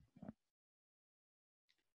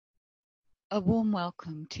A warm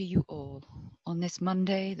welcome to you all on this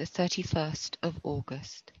Monday, the 31st of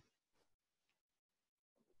August.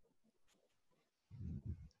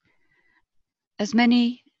 As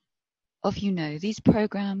many of you know, these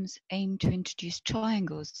programs aim to introduce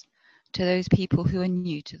triangles to those people who are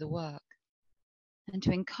new to the work and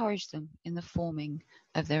to encourage them in the forming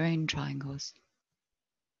of their own triangles.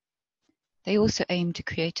 They also aim to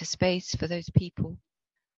create a space for those people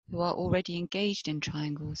who are already engaged in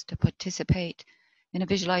triangles to participate in a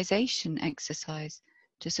visualization exercise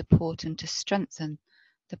to support and to strengthen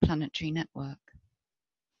the planetary network.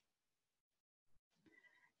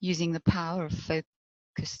 Using the power of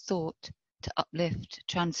focused thought to uplift,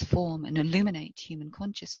 transform, and illuminate human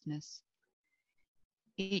consciousness,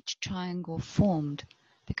 each triangle formed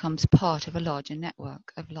becomes part of a larger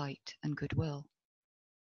network of light and goodwill.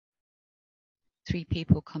 3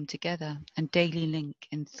 people come together and daily link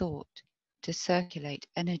in thought to circulate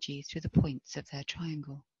energy through the points of their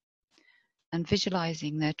triangle. And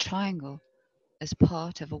visualizing their triangle as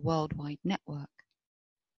part of a worldwide network,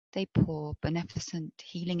 they pour beneficent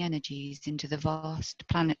healing energies into the vast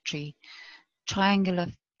planetary triangular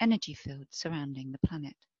energy field surrounding the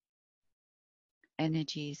planet.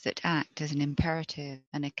 Energies that act as an imperative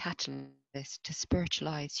and a catalyst to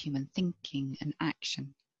spiritualize human thinking and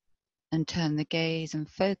action, and turn the gaze and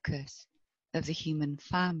focus of the human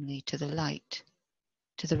family to the light,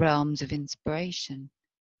 to the realms of inspiration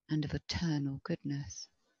and of eternal goodness.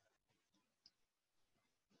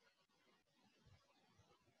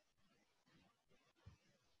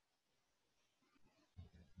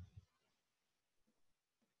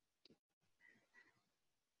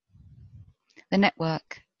 The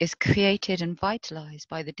network is created and vitalized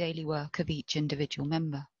by the daily work of each individual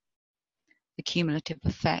member. The cumulative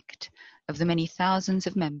effect of the many thousands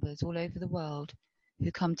of members all over the world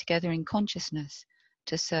who come together in consciousness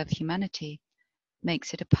to serve humanity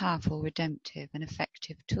makes it a powerful, redemptive, and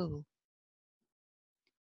effective tool.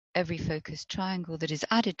 Every focused triangle that is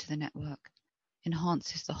added to the network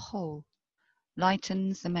enhances the whole,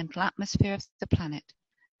 lightens the mental atmosphere of the planet,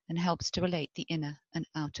 and helps to relate the inner and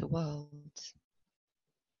outer worlds.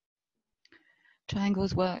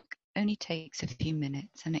 Triangles work only takes a few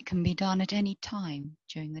minutes, and it can be done at any time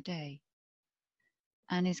during the day,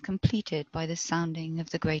 and is completed by the sounding of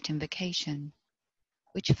the Great Invocation,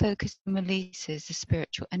 which focuses and releases the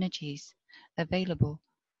spiritual energies available,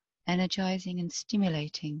 energizing and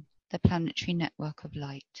stimulating the planetary network of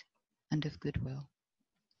light and of goodwill.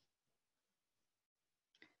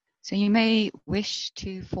 So you may wish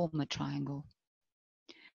to form a triangle,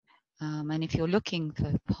 and if you're looking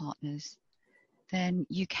for partners, then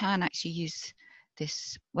you can actually use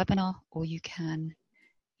this webinar, or you can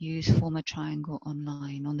use Form a Triangle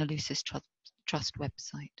online on the Lucis Trust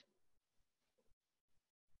website.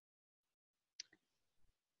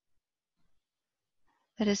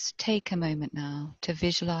 Let us take a moment now to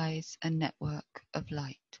visualize a network of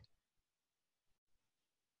light.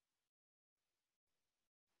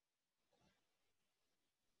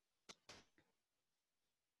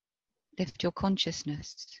 Lift your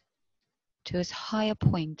consciousness to as high a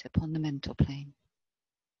point upon the mental plane.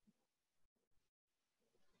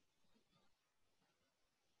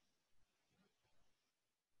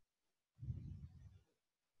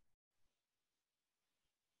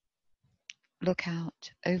 Look out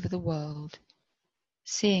over the world,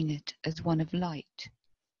 seeing it as one of light,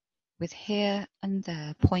 with here and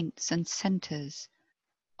there points and centers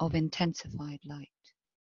of intensified light.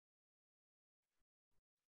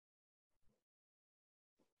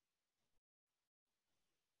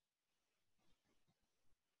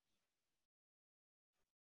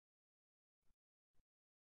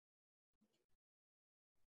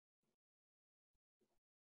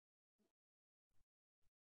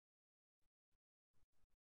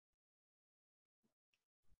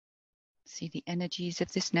 See the energies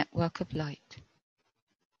of this network of light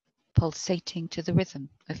pulsating to the rhythm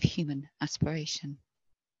of human aspiration.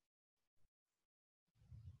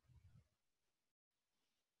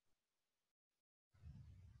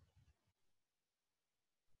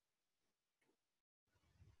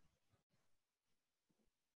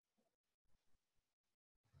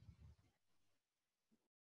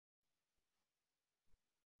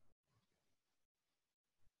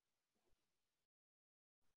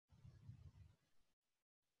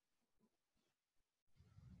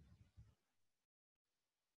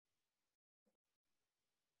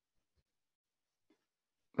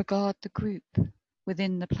 Regard the group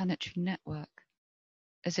within the planetary network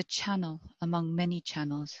as a channel among many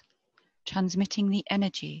channels, transmitting the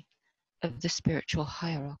energy of the spiritual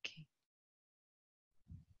hierarchy.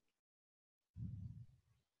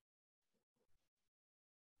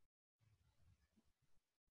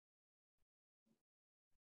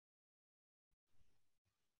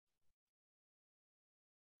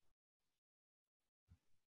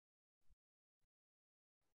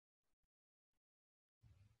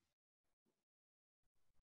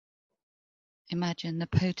 Imagine the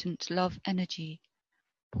potent love energy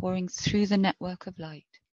pouring through the network of light,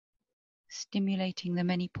 stimulating the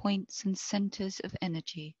many points and centers of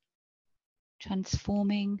energy,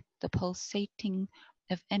 transforming the pulsating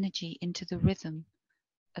of energy into the rhythm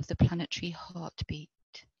of the planetary heartbeat.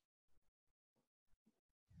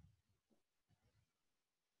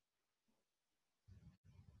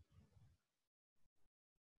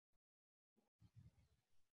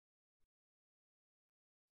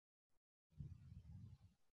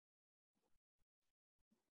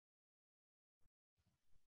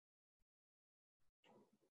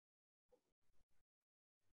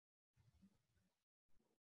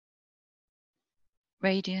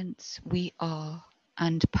 Radiance we are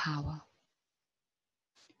and power.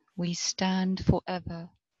 We stand forever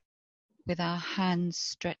with our hands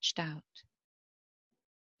stretched out,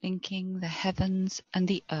 linking the heavens and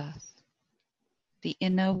the earth, the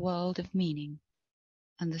inner world of meaning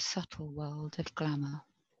and the subtle world of glamour.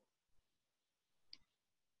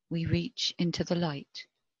 We reach into the light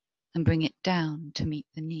and bring it down to meet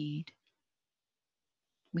the need.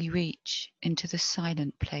 We reach into the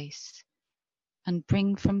silent place and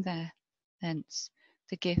bring from thence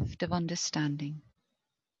the gift of understanding.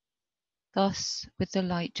 Thus with the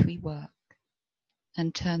light we work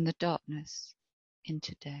and turn the darkness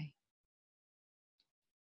into day.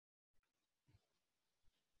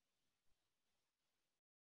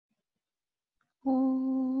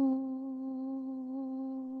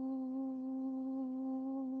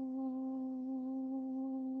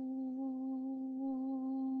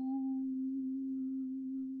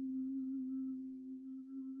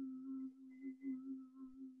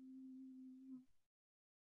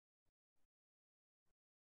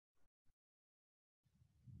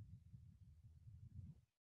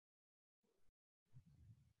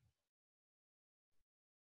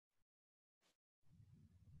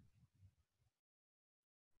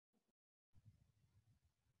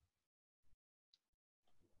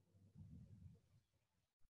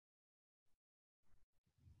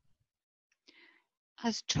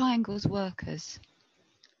 As Triangle's workers,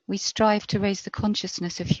 we strive to raise the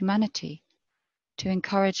consciousness of humanity, to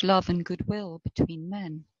encourage love and goodwill between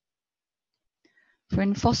men. For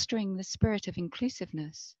in fostering the spirit of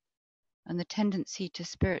inclusiveness and the tendency to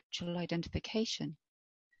spiritual identification,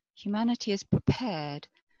 humanity is prepared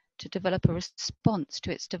to develop a response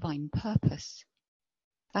to its divine purpose,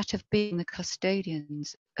 that of being the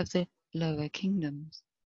custodians of the lower kingdoms.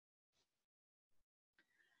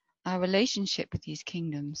 Our relationship with these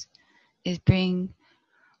kingdoms is being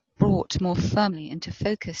brought more firmly into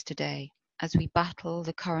focus today as we battle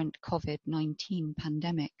the current COVID-19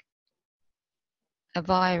 pandemic, a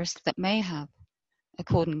virus that may have,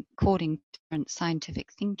 according to current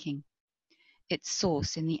scientific thinking, its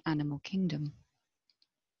source in the animal kingdom.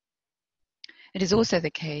 It is also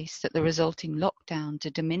the case that the resulting lockdown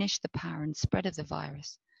to diminish the power and spread of the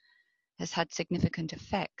virus has had significant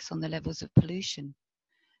effects on the levels of pollution,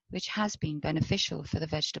 which has been beneficial for the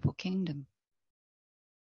vegetable kingdom.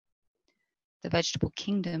 The vegetable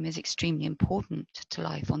kingdom is extremely important to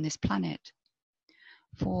life on this planet,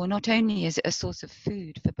 for not only is it a source of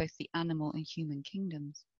food for both the animal and human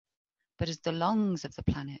kingdoms, but as the lungs of the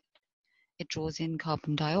planet, it draws in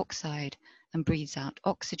carbon dioxide and breathes out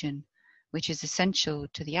oxygen, which is essential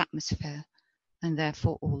to the atmosphere and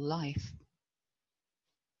therefore all life.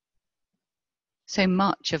 So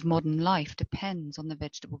much of modern life depends on the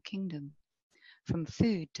vegetable kingdom, from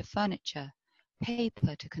food to furniture,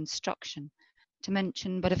 paper to construction, to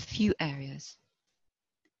mention but a few areas.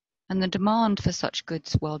 And the demand for such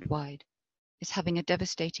goods worldwide is having a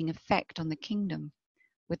devastating effect on the kingdom,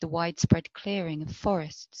 with the widespread clearing of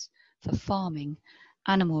forests for farming,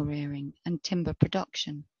 animal rearing, and timber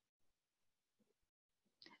production.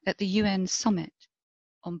 At the UN Summit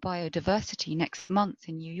on Biodiversity next month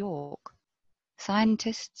in New York,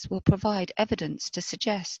 scientists will provide evidence to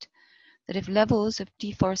suggest that if levels of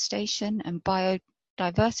deforestation and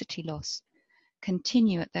biodiversity loss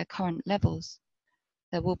continue at their current levels,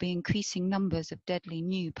 there will be increasing numbers of deadly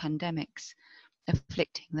new pandemics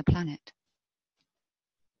afflicting the planet.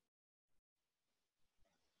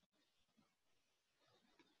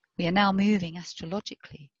 We are now moving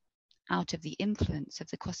astrologically out of the influence of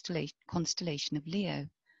the constellation of Leo,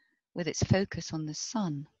 with its focus on the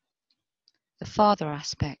sun, the father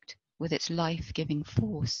aspect with its life-giving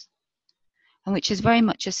force, and which is very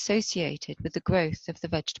much associated with the growth of the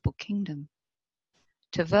vegetable kingdom,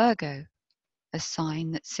 to Virgo, a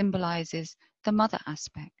sign that symbolizes the mother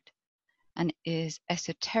aspect and is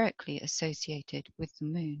esoterically associated with the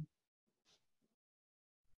moon.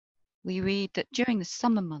 We read that during the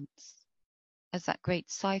summer months, as that great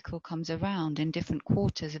cycle comes around in different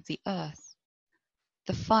quarters of the earth.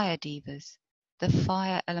 The fire devas, the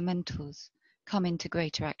fire elementals, come into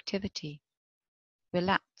greater activity,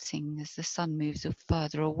 relaxing as the sun moves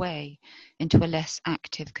further away into a less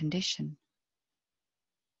active condition.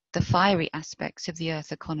 The fiery aspects of the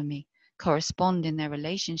earth economy correspond in their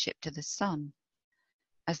relationship to the sun,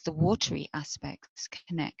 as the watery aspects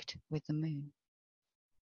connect with the moon.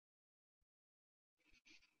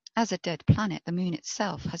 As a dead planet, the moon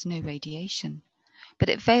itself has no radiation, but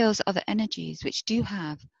it veils other energies which do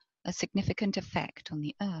have a significant effect on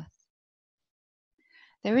the earth.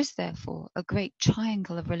 There is therefore a great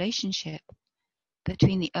triangle of relationship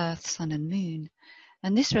between the earth, sun, and moon,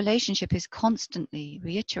 and this relationship is constantly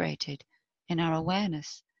reiterated in our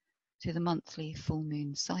awareness through the monthly full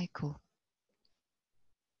moon cycle.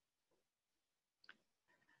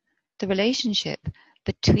 The relationship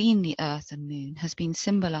between the earth and moon has been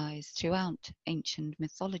symbolized throughout ancient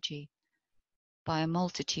mythology by a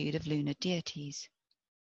multitude of lunar deities.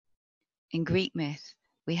 In Greek myth,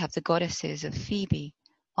 we have the goddesses of Phoebe,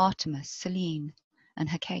 Artemis, Selene, and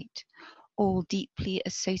Hecate, all deeply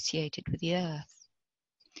associated with the earth.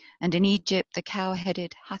 And in Egypt, the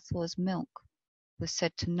cow-headed Hathor's milk was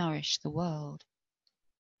said to nourish the world.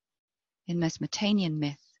 In Mesopotamian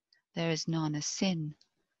myth, there is Nana Sin,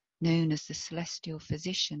 known as the celestial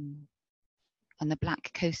physician, and the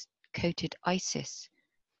black-coated Isis,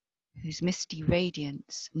 whose misty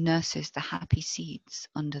radiance nurses the happy seeds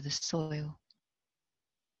under the soil.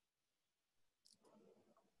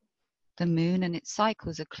 The moon and its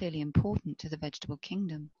cycles are clearly important to the vegetable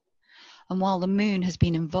kingdom. And while the moon has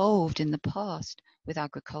been involved in the past with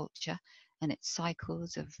agriculture and its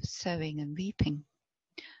cycles of sowing and reaping,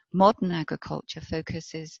 modern agriculture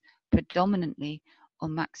focuses predominantly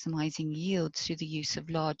on maximizing yields through the use of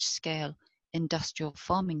large-scale industrial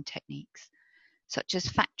farming techniques, such as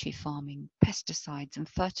factory farming, pesticides and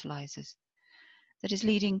fertilizers, that is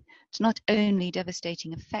leading to not only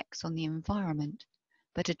devastating effects on the environment,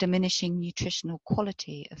 but a diminishing nutritional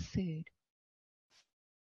quality of food.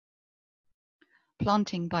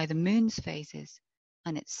 Planting by the moon's phases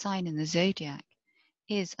and its sign in the zodiac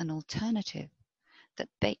is an alternative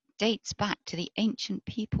that dates back to the ancient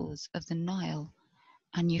peoples of the Nile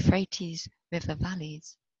and Euphrates river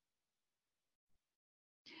valleys.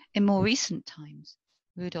 In more recent times,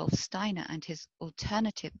 Rudolf Steiner and his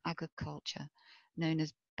alternative agriculture, known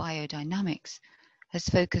as biodynamics, has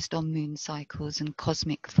focused on moon cycles and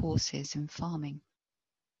cosmic forces in farming.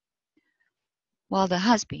 While there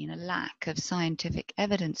has been a lack of scientific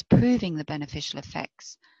evidence proving the beneficial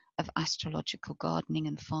effects of astrological gardening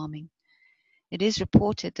and farming, it is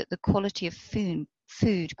reported that the quality of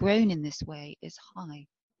food grown in this way is high,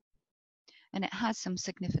 and it has some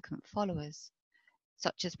significant followers,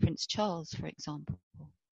 such as Prince Charles, for example.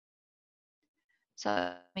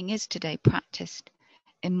 Farming is today practiced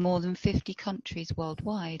in more than 50 countries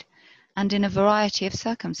worldwide and in a variety of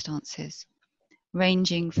circumstances,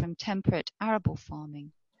 ranging from temperate arable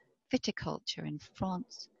farming, viticulture in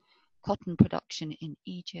France, cotton production in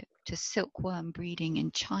Egypt, to silkworm breeding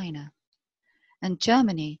in China. And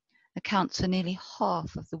Germany accounts for nearly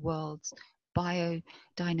half of the world's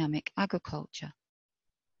biodynamic agriculture.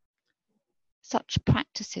 Such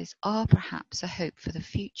practices are perhaps a hope for the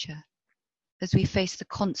future, as we face the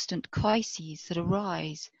constant crises that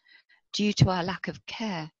arise due to our lack of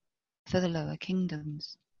care for the lower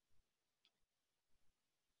kingdoms.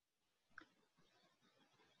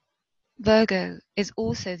 Virgo is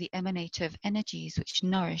also the emanator of energies which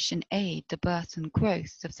nourish and aid the birth and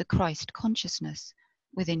growth of the Christ consciousness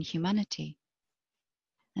within humanity.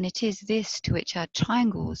 And it is this to which our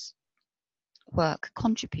triangles work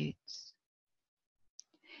contributes.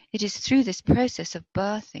 It is through this process of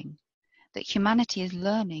birthing that humanity is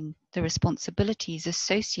learning the responsibilities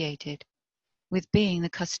associated with being the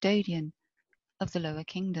custodian of the lower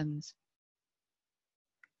kingdoms.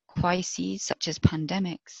 Crises such as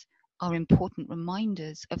pandemics are important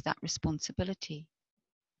reminders of that responsibility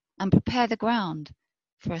and prepare the ground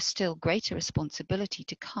for a still greater responsibility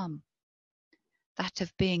to come, that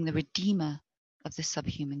of being the redeemer of the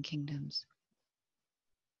subhuman kingdoms.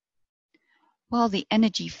 While the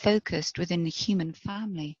energy focused within the human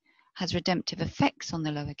family has redemptive effects on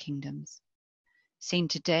the lower kingdoms, seen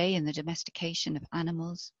today in the domestication of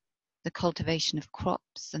animals, the cultivation of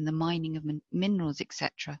crops, and the mining of minerals,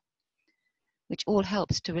 etc., which all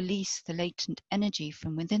helps to release the latent energy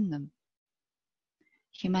from within them.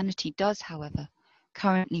 Humanity does, however,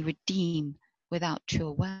 currently redeem without true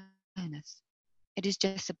awareness. It is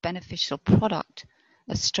just a beneficial product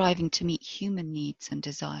of striving to meet human needs and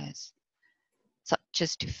desires. such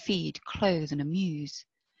as to feed, clothe, and amuse,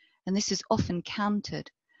 and this is often countered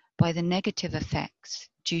by the negative effects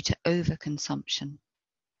due to overconsumption.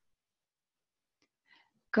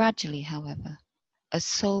 Gradually, however, as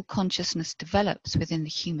soul consciousness develops within the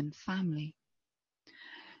human family,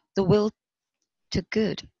 the will to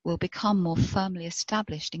good will become more firmly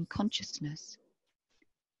established in consciousness,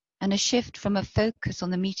 and a shift from a focus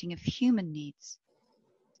on the meeting of human needs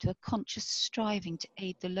to a conscious striving to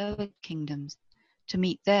aid the lower kingdoms to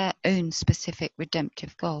meet their own specific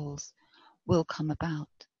redemptive goals will come about.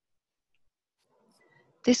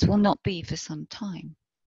 This will not be for some time,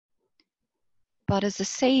 but as the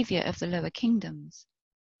saviour of the lower kingdoms,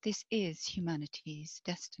 this is humanity's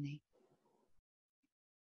destiny.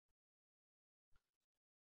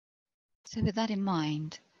 So with that in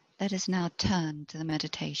mind, let us now turn to the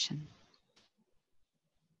meditation.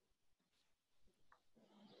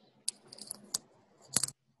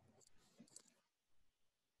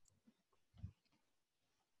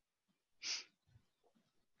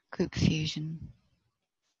 Group fusion.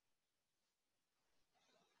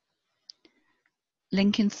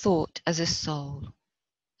 Link in thought as a soul,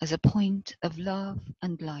 as a point of love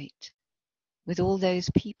and light, with all those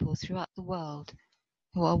people throughout the world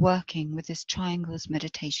who are working with this Triangles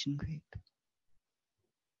meditation group.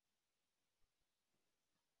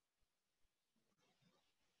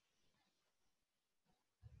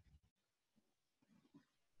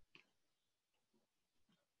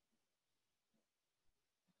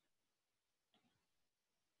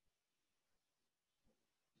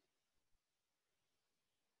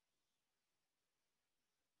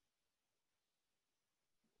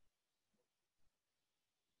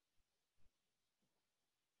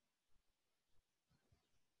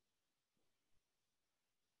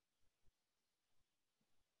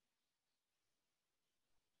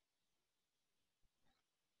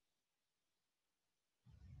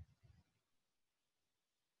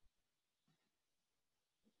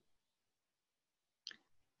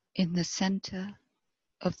 In the center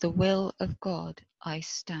of the will of God I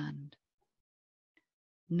stand.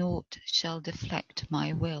 Naught shall deflect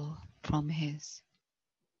my will from his.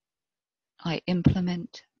 I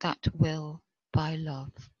implement that will by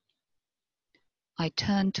love. I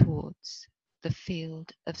turn towards the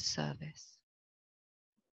field of service.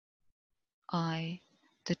 I,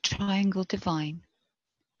 the triangle divine,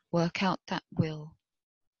 work out that will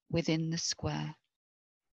within the square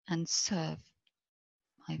and serve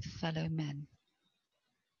my fellow men.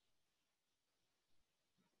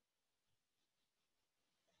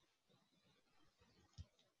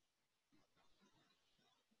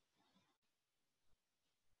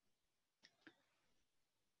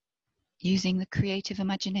 Using the creative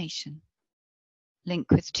imagination,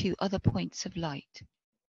 link with two other points of light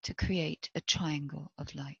to create a triangle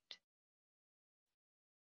of light.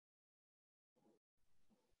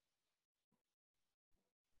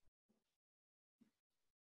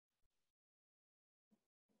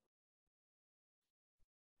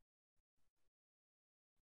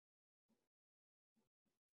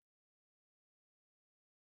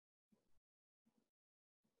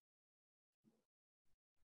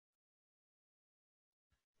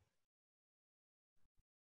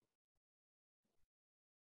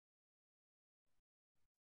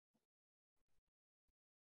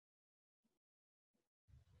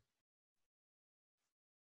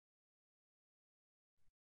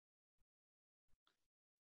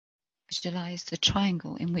 Visualize the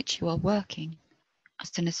triangle in which you are working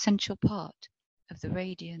as an essential part of the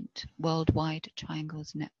radiant worldwide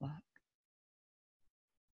triangles network.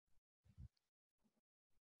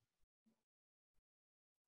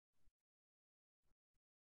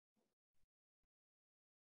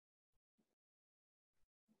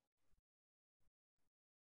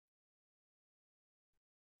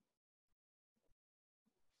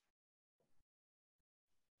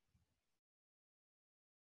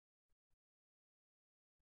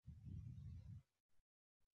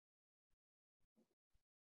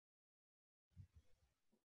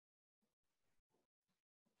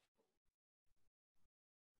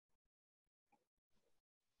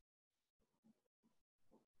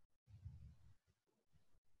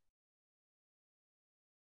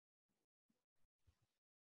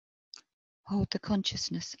 Hold the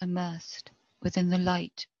consciousness immersed within the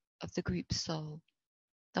light of the group soul,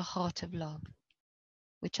 the heart of love,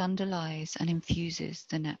 which underlies and infuses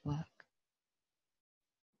the network.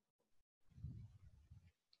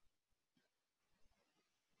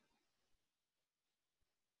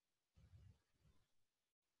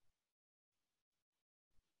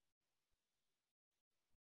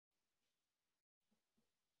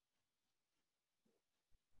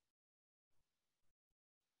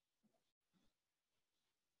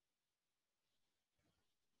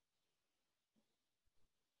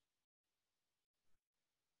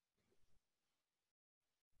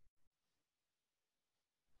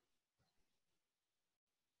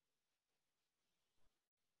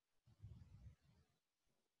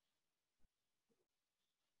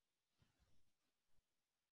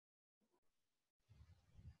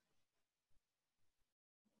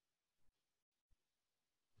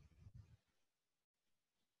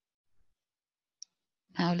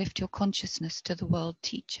 Now lift your consciousness to the world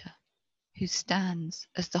teacher, who stands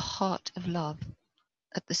as the heart of love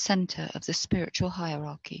at the center of the spiritual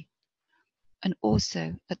hierarchy, and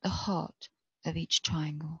also at the heart of each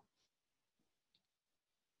triangle.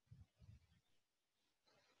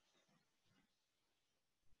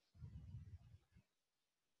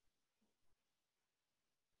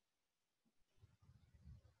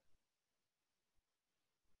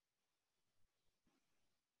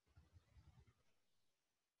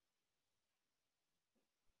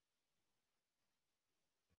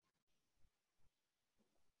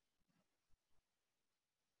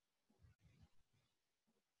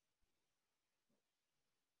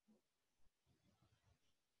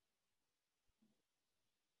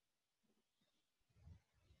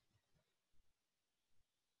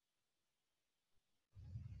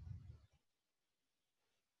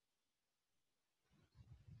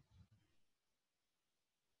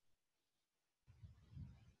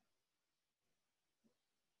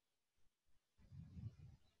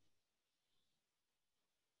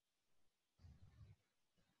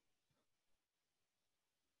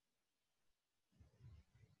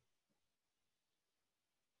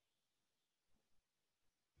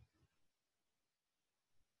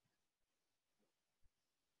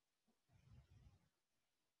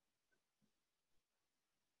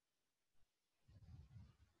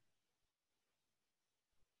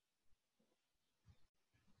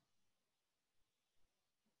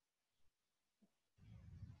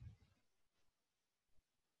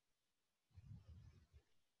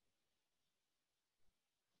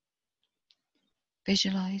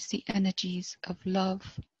 Visualize the energies of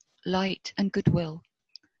love, light, and goodwill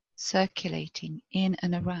circulating in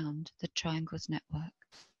and around the triangle's network.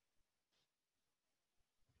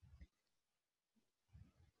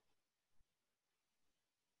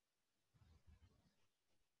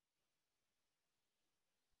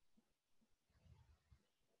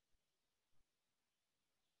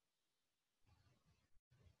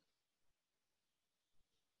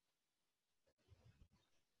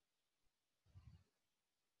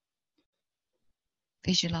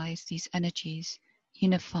 Visualize these energies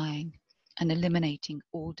unifying and eliminating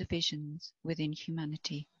all divisions within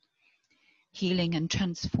humanity, healing and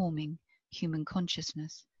transforming human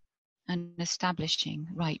consciousness, and establishing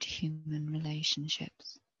right human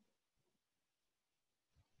relationships.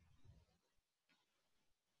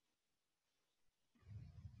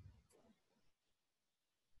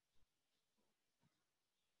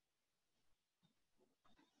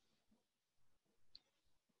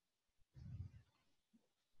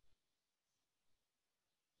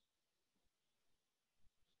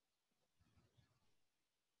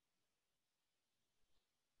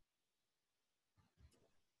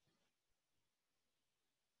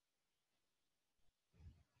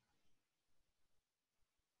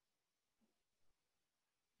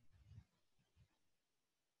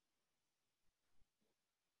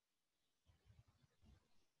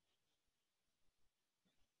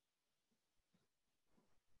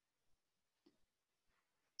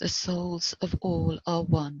 The souls of all are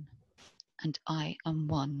one, and I am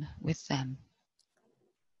one with them.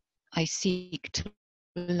 I seek to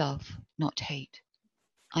love, not hate.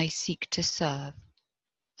 I seek to serve,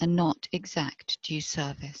 and not exact due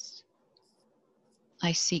service.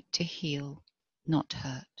 I seek to heal, not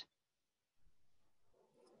hurt.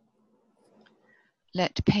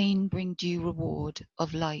 Let pain bring due reward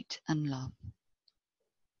of light and love.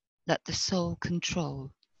 Let the soul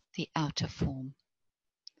control the outer form,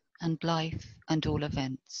 and life and all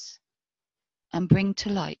events, and bring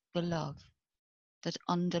to light the love that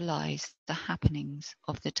underlies the happenings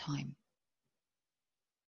of the time.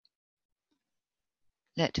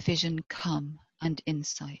 Let vision come and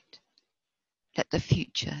insight. Let the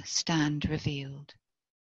future stand revealed.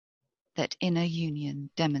 Let inner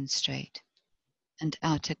union demonstrate, and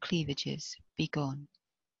outer cleavages be gone.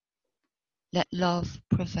 Let love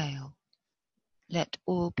prevail. Let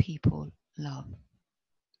all people love.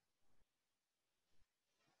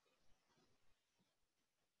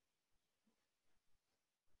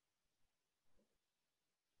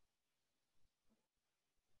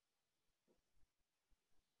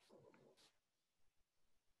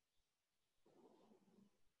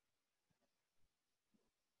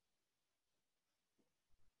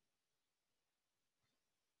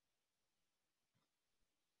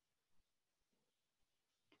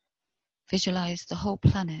 Visualize the whole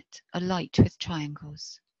planet alight with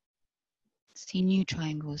triangles. See new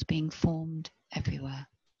triangles being formed everywhere.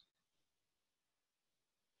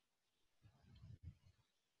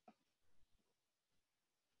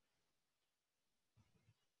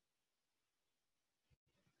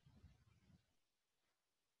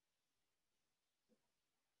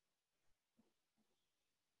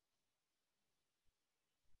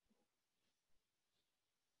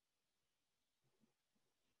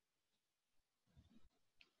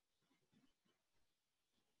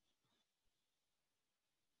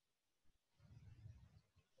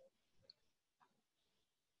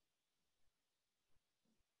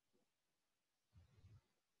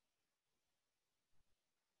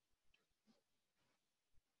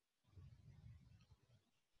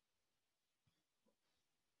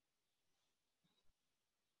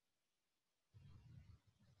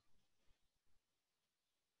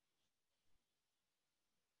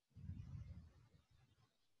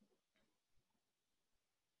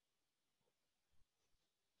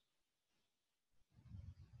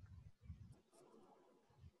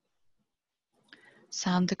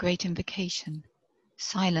 Sound the great invocation,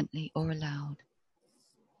 silently or aloud.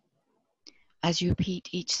 As you repeat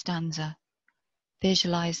each stanza,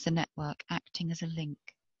 visualize the network acting as a link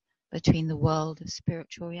between the world of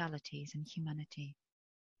spiritual realities and humanity,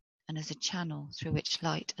 and as a channel through which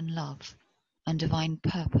light and love and divine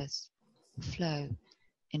purpose flow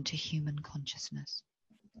into human consciousness.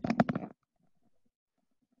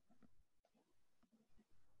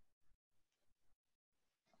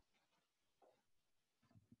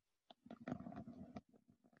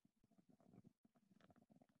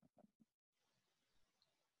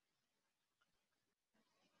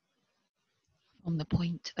 From the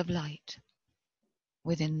point of light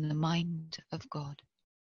within the mind of God,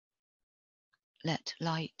 let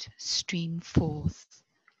light stream forth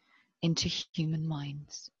into human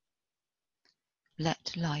minds.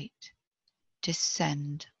 Let light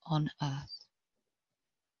descend on earth.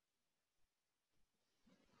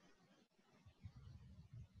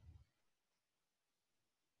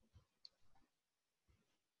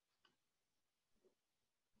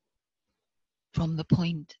 From the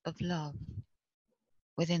point of love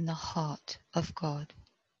within the heart of God,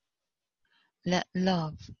 let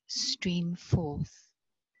love stream forth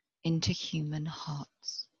into human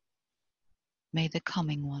hearts. May the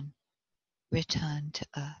coming one return to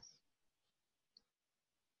earth.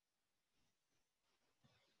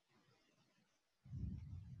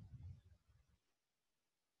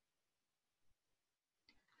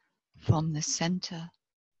 From the center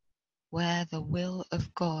where the will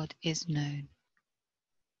of God is known,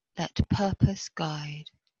 let purpose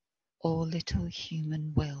guide all little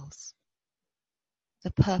human wills,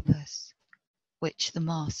 the purpose which the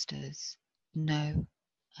masters know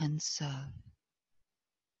and serve.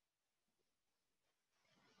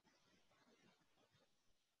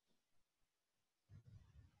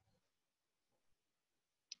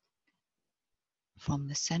 From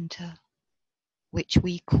the center which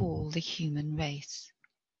we call the human race,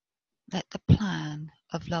 let the plan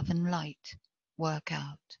of love and light work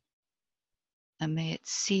out, and may it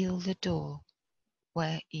seal the door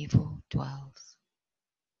where evil dwells.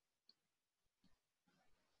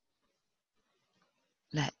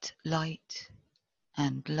 Let light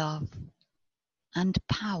and love and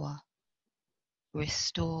power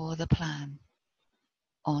restore the plan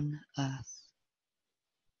on earth.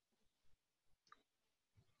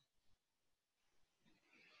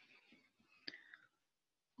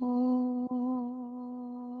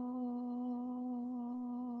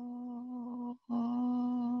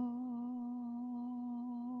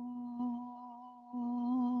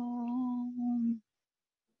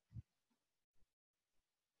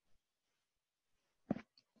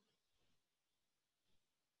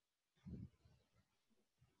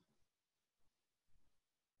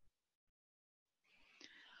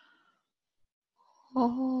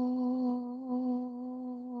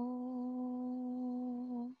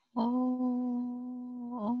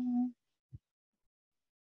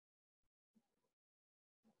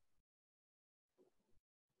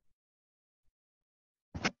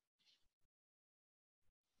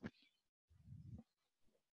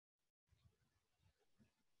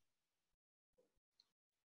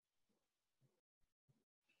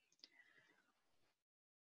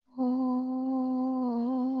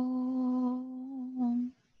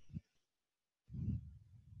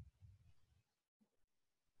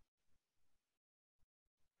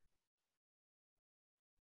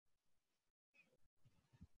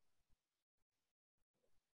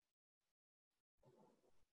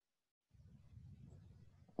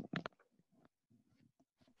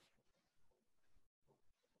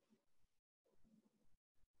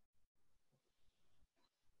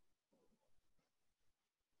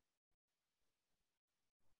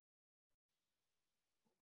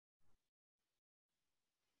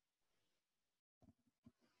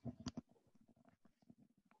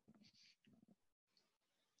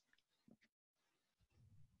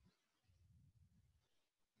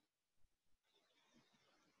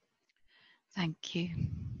 Thank you.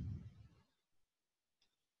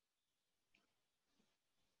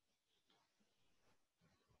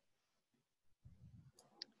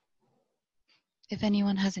 If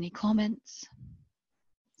anyone has any comments,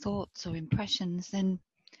 thoughts or impressions, then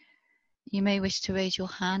you may wish to raise your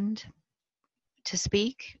hand to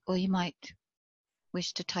speak, or you might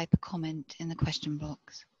wish to type a comment in the question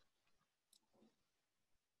box.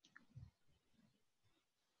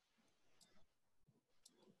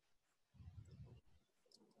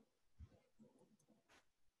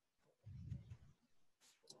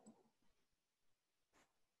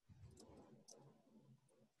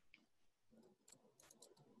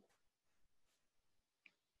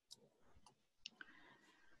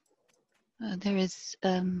 There is,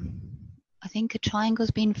 I think, a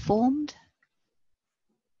triangle's been formed.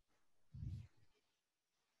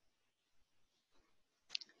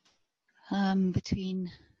 Between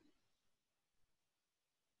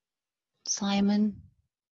Simon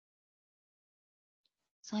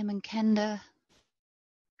Kender,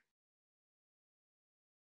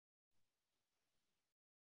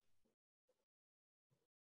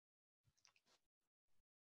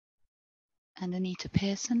 and Anita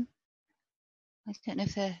Pearson. I don't know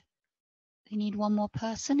if they need one more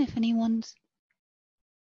person, if anyone's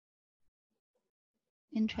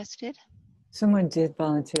interested. Someone did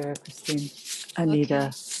volunteer, Christine. Anita.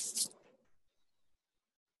 Okay.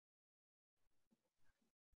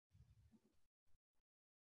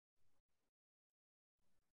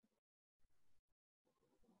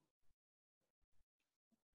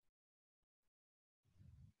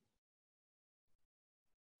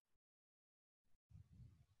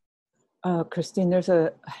 Christine, there's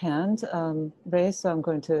a hand raised, so I'm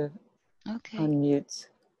going to unmute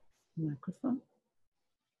the microphone.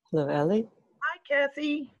 Hello, Ellie. Hi,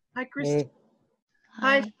 Kathy. Hi, Christine.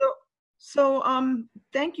 Hey. Hi. So,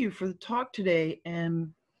 thank you for the talk today.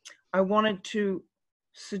 And I wanted to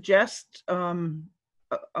suggest a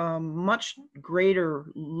much greater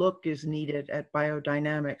look is needed at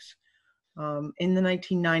biodynamics. In the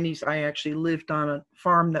 1990s, I actually lived on a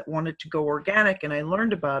farm that wanted to go organic, and I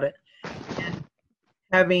learned about it. And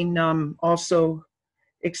having also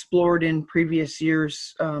explored in previous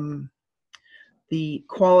years the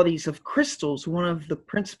qualities of crystals, one of the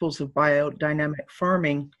principles of biodynamic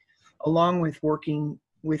farming, along with working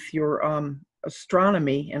with your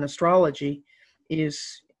astronomy and astrology,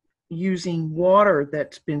 is using water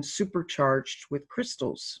that's been supercharged with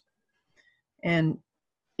crystals. And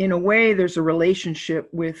in a way, there's a relationship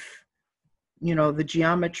with, you know, the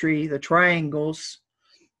geometry, the triangles,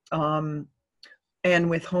 and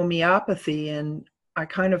with homeopathy. And I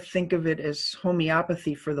kind of think of it as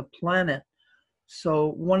homeopathy for the planet. So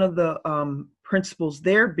one of the principles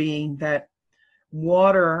there being that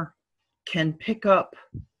water can pick up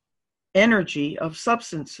energy of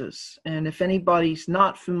substances. And if anybody's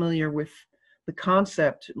not familiar with the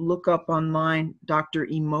concept, look up online Dr.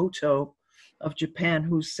 Emoto of Japan,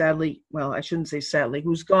 who's sadly, well, I shouldn't say sadly,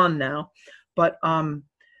 who's gone now. But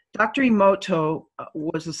Dr. Emoto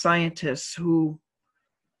was a scientist who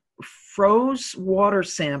froze water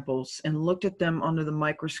samples and looked at them under the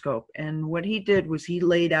microscope. And what he did was he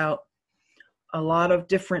laid out a lot of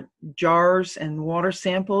different jars and water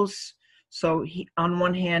samples. So he, on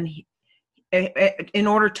one hand, in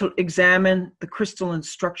order to examine the crystalline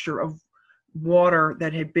structure of water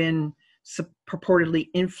that had been purportedly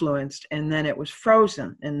influenced, and then it was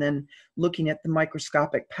frozen, and then looking at the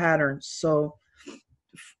microscopic patterns. So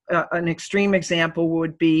an extreme example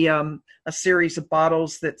would be a series of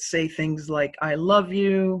bottles that say things like, I love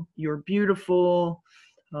you, you're beautiful,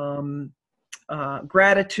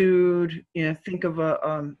 gratitude, you know, think of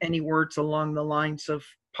any words along the lines of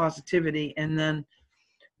positivity. And then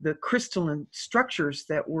the crystalline structures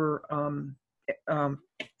that were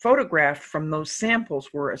photographed from those samples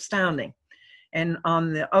were astounding. And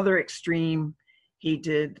on the other extreme, he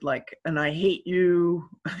did like an I hate you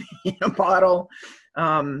bottle.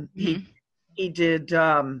 He did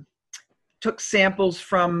took samples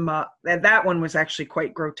from that one was actually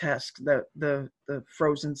quite grotesque, the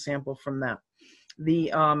frozen sample from that.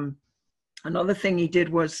 The another thing he did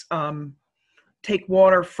was take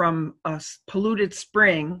water from a polluted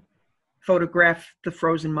spring, photograph the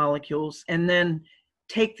frozen molecules, and then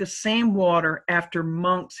take the same water after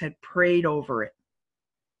monks had prayed over it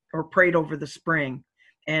or prayed over the spring,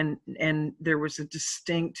 and there was a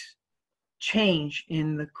distinct change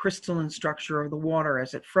in the crystalline structure of the water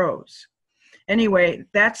as it froze. Anyway,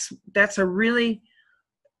 that's a really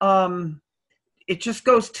it just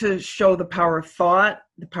goes to show the power of thought,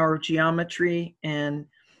 the power of geometry, and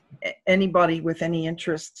anybody with any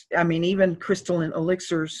interest, I mean, even crystalline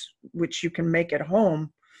elixirs, which you can make at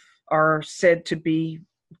home, are said to be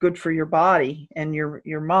good for your body and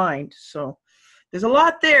your mind. So there's a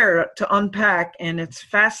lot there to unpack, and it's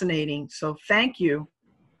fascinating. So thank you.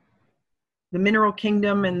 The mineral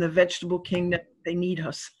kingdom and the vegetable kingdom, they need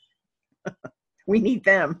us. We need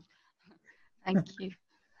them. Thank you.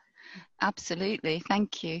 Absolutely.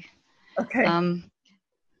 Thank you. Okay.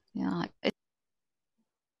 Yeah.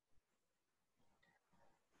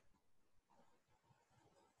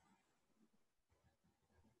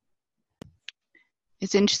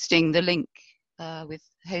 It's interesting, the link with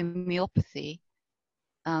homeopathy.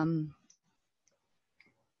 I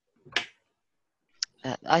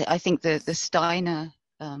think the Steiner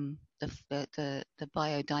the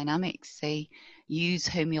biodynamics. They use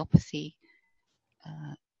homeopathy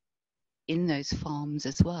in those farms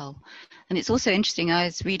as well. And it's also interesting, I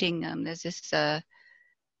was reading, there's this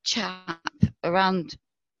chap around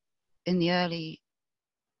in the early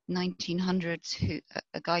 1900s,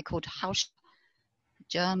 a guy called Haus,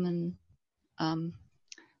 German, I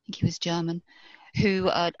think he was German, who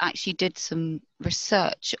actually did some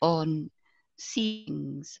research on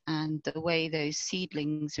seedlings and the way those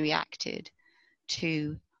seedlings reacted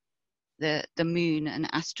to the moon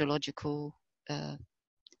and astrological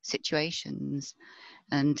situations,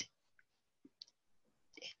 and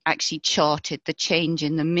actually charted the change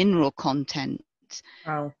in the mineral content.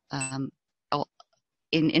 Wow.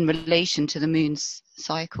 In relation to the moon's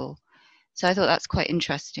cycle. So I thought that's quite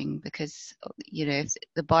interesting, because the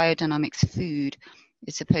biodynamics food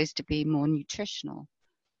is supposed to be more nutritional,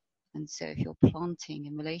 and so if you're planting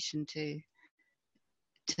in relation to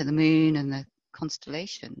the moon and the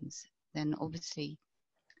constellations, then obviously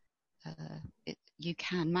you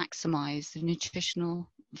can maximize the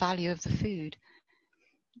nutritional value of the food,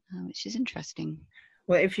 which is interesting.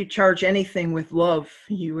 Well, if you charge anything with love,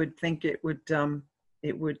 you would think it would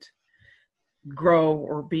grow,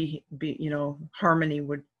 or be harmony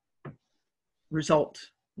would result,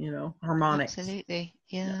 harmonic. Absolutely,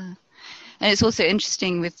 yeah. And it's also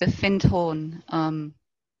interesting with the Findhorn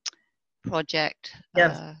project,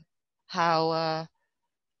 yes. How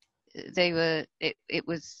it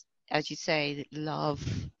was, as you say, love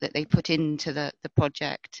that they put into the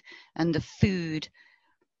project, and the food.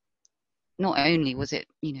 Not only was it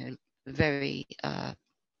very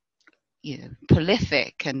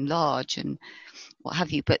prolific and large and what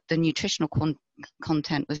have you, but the nutritional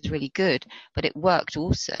content was really good, but it worked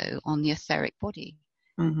also on the etheric body.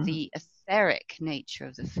 Mm-hmm. The etheric nature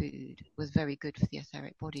of the food was very good for the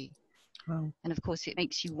etheric body. Wow. And of course it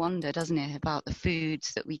makes you wonder, doesn't it, about the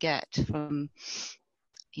foods that we get from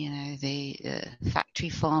the factory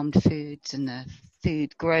farmed foods and the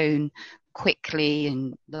food grown quickly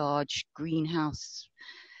in large greenhouse,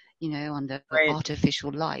 under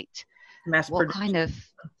artificial light. What kind of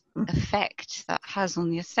effect that has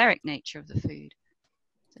on the etheric nature of the food.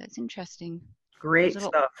 So it's interesting. Great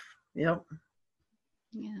stuff. Yep.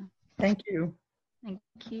 Yeah. Thank you. Thank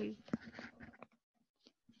you.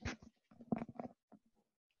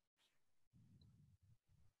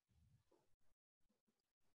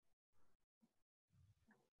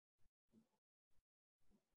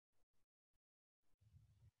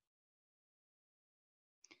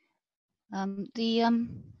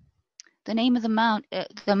 The name of the man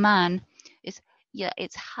is,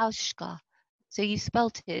 it's Hauschka. So you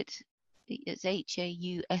spelt it, it's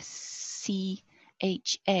Hauschcha, I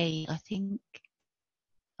think.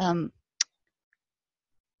 I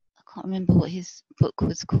can't remember what his book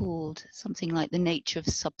was called. Something like The Nature of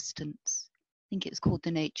Substance. I think it was called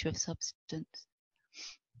The Nature of Substance.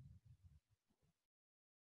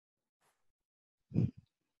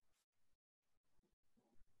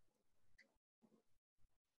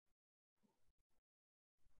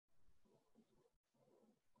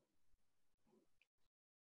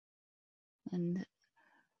 And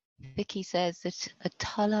Vicky says that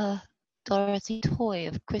Atala Dorothy Toy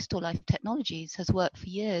of Crystal Life Technologies has worked for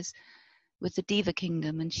years with the Diva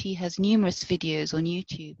Kingdom, and she has numerous videos on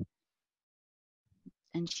YouTube.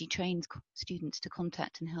 And she trains students to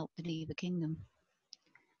contact and help the Diva Kingdom.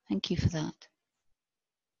 Thank you for that.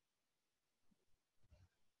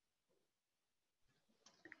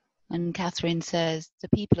 And Catherine says the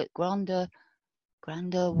people at Granda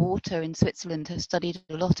Water in Switzerland have studied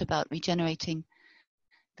a lot about regenerating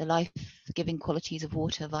the life-giving qualities of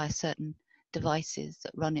water via certain devices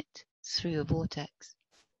that run it through a vortex.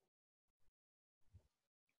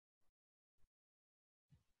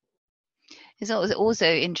 It's also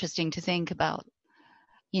interesting to think about,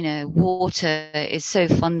 water is so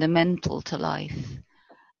fundamental to life,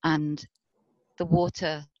 and the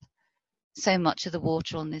water, so much of the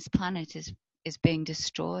water on this planet is being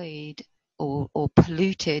destroyed or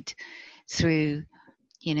polluted through,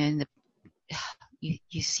 you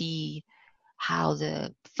see how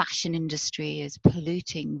the fashion industry is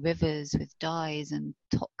polluting rivers with dyes and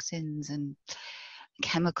toxins and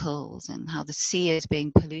chemicals, and how the sea is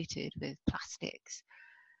being polluted with plastics.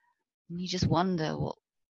 And you just wonder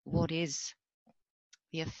what is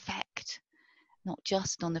the effect, not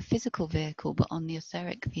just on the physical vehicle, but on the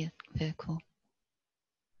etheric vehicle.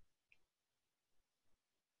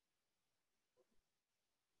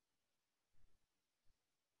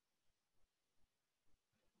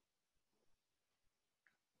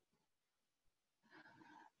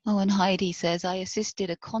 Oh, and Heidi says, I assisted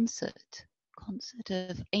a concert concert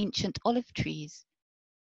of ancient olive trees,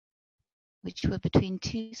 which were between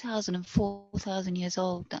 2,000 and 4,000 years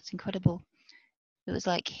old. That's incredible. It was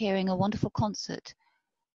like hearing a wonderful concert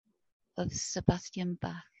of Sebastian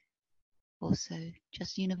Bach, also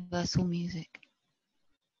just universal music.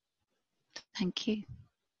 Thank you.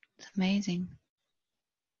 It's amazing.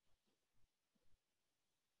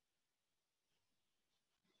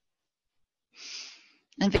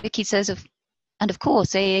 And Vicky says, and of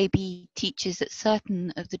course, AAB teaches that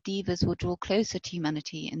certain of the divas will draw closer to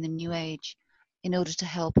humanity in the new age in order to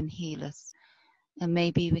help and heal us. And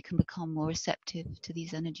maybe we can become more receptive to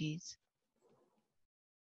these energies.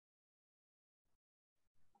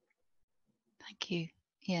 Thank you.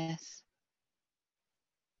 Yes.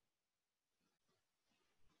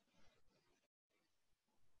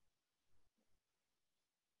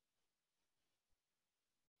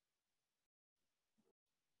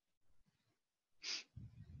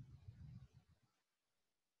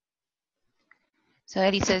 So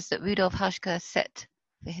Ellie says that Rudolf Haschka set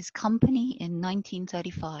for his company in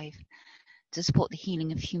 1935 to support the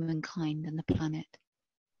healing of humankind and the planet.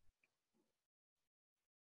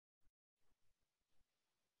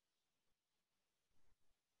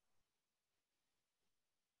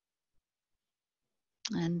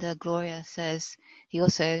 And Gloria says he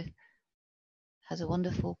also has a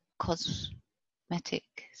wonderful cosmetic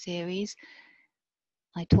series.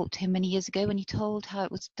 I talked to him many years ago when he told how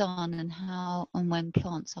it was done and how and when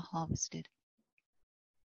plants are harvested.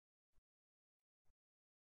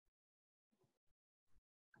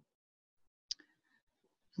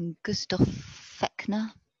 And Gustav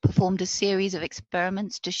Fechner performed a series of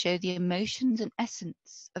experiments to show the emotions and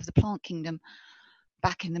essence of the plant kingdom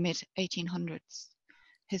back in the mid-1800s.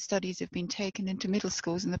 His studies have been taken into middle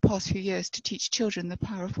schools in the past few years to teach children the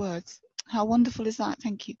power of words. How wonderful is that?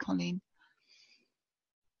 Thank you, Colleen.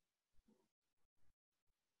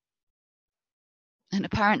 And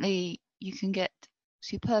apparently you can get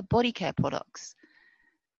superb body care products.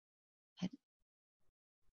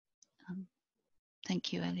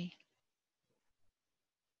 Thank you, Ellie.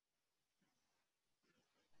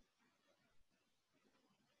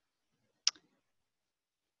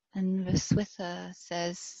 And Veswitha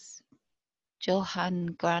says,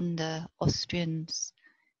 Johann Grander, Austrians,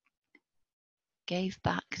 gave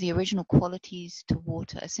back the original qualities to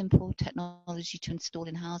water, a simple technology to install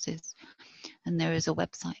in houses. And there is a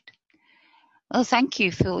website. Well, thank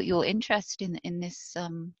you for your interest in this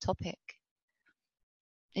topic.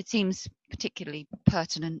 It seems particularly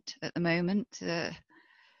pertinent at the moment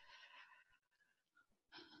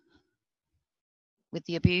with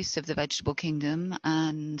the abuse of the vegetable kingdom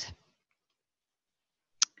and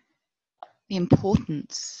the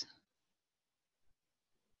importance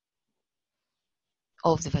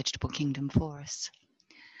of the vegetable kingdom for us,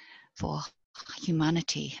 for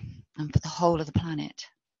humanity, and for the whole of the planet.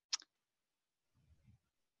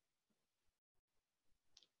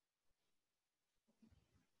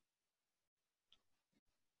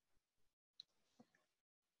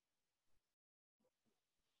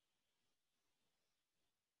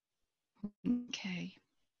 Okay.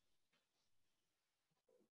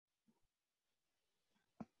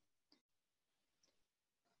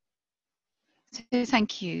 So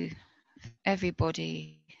thank you,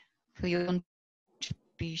 everybody, for your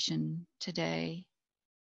contribution today.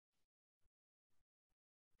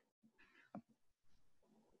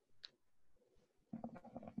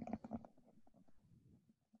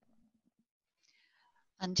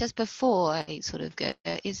 And just before I sort of go,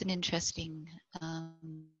 there is an interesting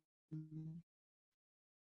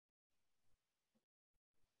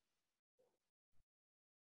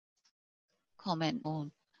comment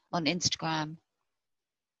on Instagram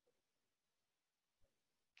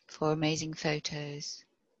for amazing photos.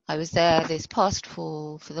 I was there this past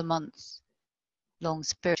fall for the month-long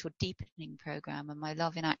spiritual deepening program, and my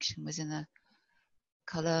love in action was in the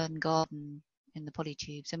Cologne garden in the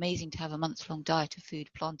polytubes. Amazing to have a month-long diet of food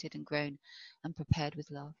planted and grown and prepared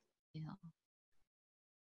with love. Yeah.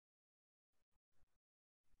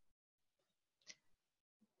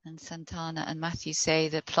 And Santana and Matthew say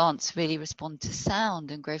that plants really respond to sound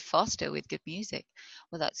and grow faster with good music.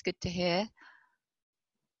 Well, that's good to hear.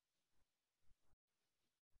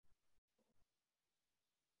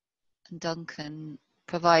 And Duncan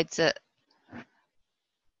provides a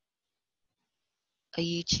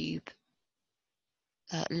YouTube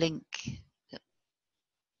link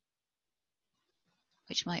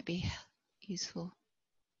which might be useful.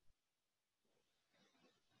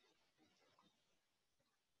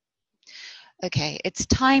 Okay, it's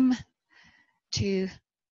time to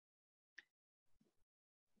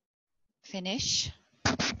finish.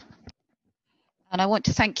 And I want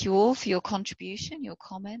to thank you all for your contribution, your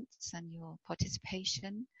comments, and your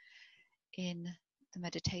participation in the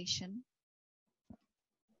meditation.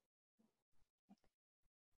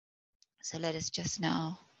 So let us just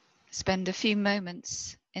now spend a few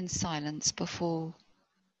moments in silence before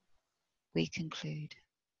we conclude.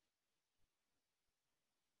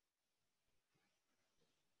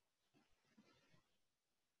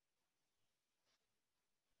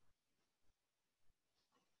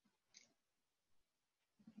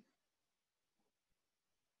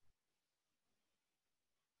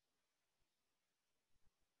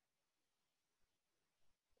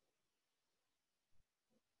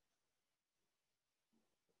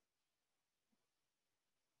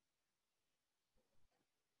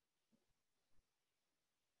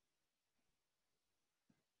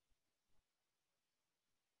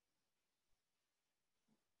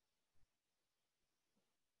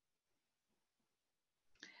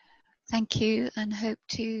 Thank you, and hope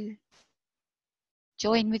to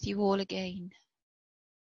join with you all again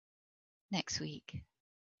next week.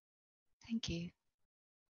 Thank you.